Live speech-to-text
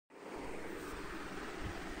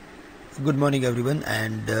Good morning, everyone,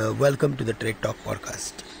 and welcome to the Trade Talk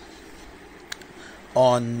podcast.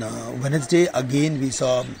 On Wednesday, again, we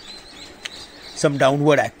saw some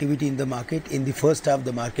downward activity in the market. In the first half,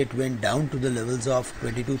 the market went down to the levels of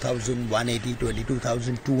 22,180,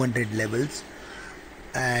 22,200 levels.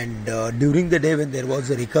 And during the day, when there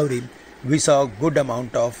was a recovery, we saw a good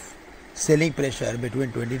amount of selling pressure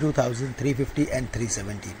between 22,350 and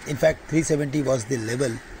 370. In fact, 370 was the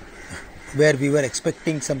level where we were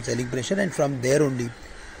expecting some selling pressure, and from there only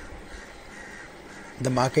the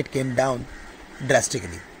market came down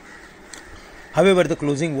drastically. However, the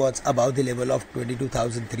closing was above the level of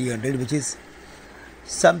 22,300, which is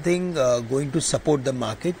something going to support the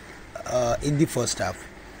market in the first half.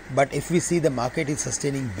 But if we see the market is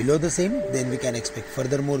sustaining below the same, then we can expect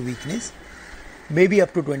further more weakness, maybe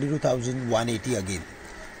up to 22,180 again.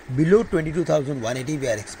 Below 22,180, we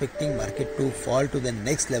are expecting market to fall to the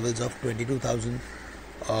next levels of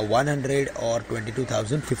 22,100 or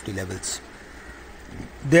 22,050 levels.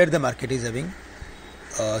 There the market is having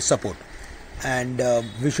support, and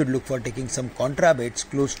we should look for taking some contra bets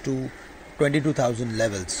close to 22,000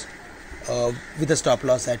 levels with a stop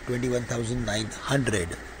loss at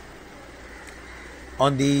 21,900.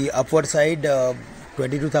 On the upward side,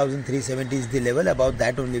 22,370 is the level. About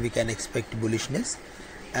that only we can expect bullishness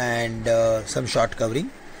and some short covering.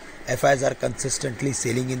 FIs are consistently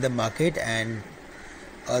selling in the market, and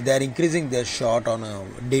they are increasing their short on a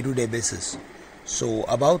day-to-day basis. So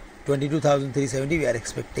about 22,370 we are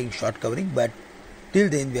expecting short covering, but till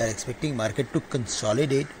then we are expecting market to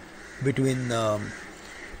consolidate between the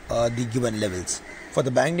given levels. For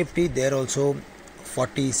the Bank Nifty, there also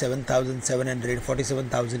 47,700,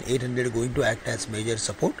 47,800 going to act as major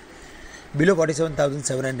support. Below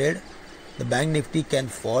 47,700, the Bank Nifty can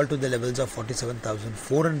fall to the levels of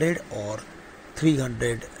 47,400 or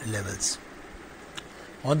 300 levels.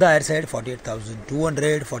 On the higher side,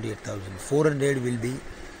 48,200, 48,400 will be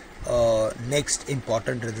next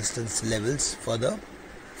important resistance levels for the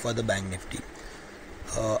Bank Nifty.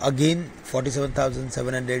 Again,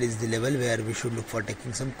 47,700 is the level where we should look for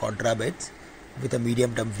taking some contra bets with a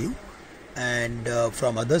medium term view. And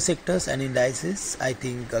from other sectors and indices, I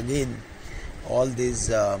think again all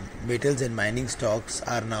these metals and mining stocks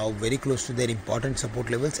are now very close to their important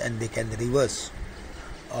support levels, and they can reverse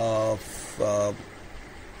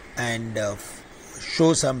and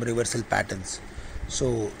show some reversal patterns.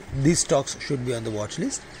 So these stocks should be on the watch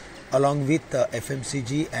list, along with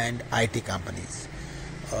FMCG and IT companies.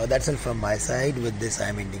 That's all from my side. With this, I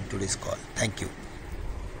am ending today's call. Thank you.